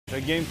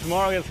The game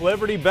tomorrow against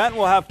Liberty. Benton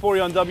will have for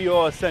you on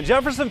WOSN.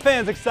 Jefferson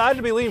fans excited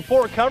to be leading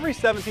Fort Recovery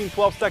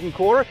 17-12 second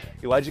quarter.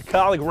 Elijah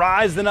Colleague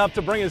rising up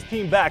to bring his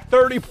team back.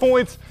 30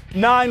 points,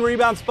 9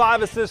 rebounds,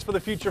 5 assists for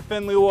the future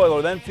Findlay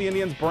Oiler. Then the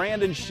Indians'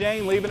 Brandon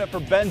Shane leaving it for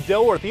Ben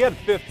Dilworth. He had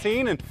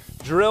 15 and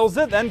drills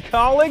it. Then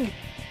Colleague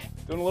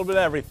doing a little bit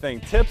of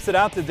everything. Tips it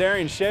out to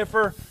Darian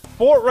Schaefer.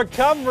 Fort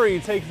Recovery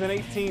takes an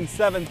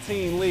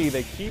 18-17 lead.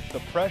 They keep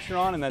the pressure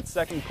on in that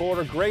second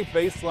quarter. Great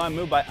baseline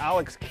move by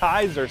Alex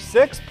Kaiser.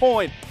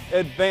 6-point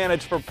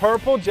advantage for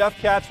Purple. Jeff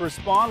Katz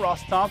respond.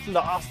 Ross Thompson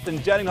to Austin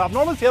Jettinghoff.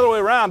 Normally it's the other way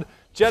around.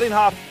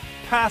 Jettinghoff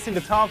passing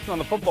to Thompson on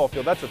the football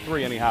field. That's a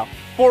 3 anyhow.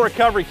 Fort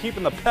Recovery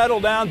keeping the pedal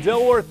down.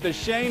 Dilworth to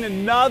Shane.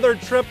 Another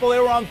triple. They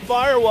were on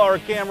fire while our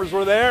cameras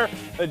were there.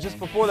 Just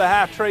before the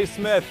half, Trey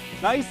Smith.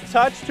 Nice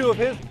touch, 2 of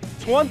his.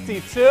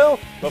 22,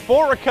 but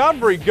Fort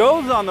Recovery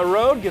goes on the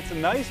road, gets a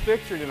nice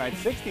victory tonight,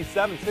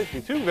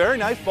 67-62. Very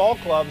nice ball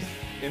clubs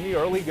in the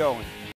early going.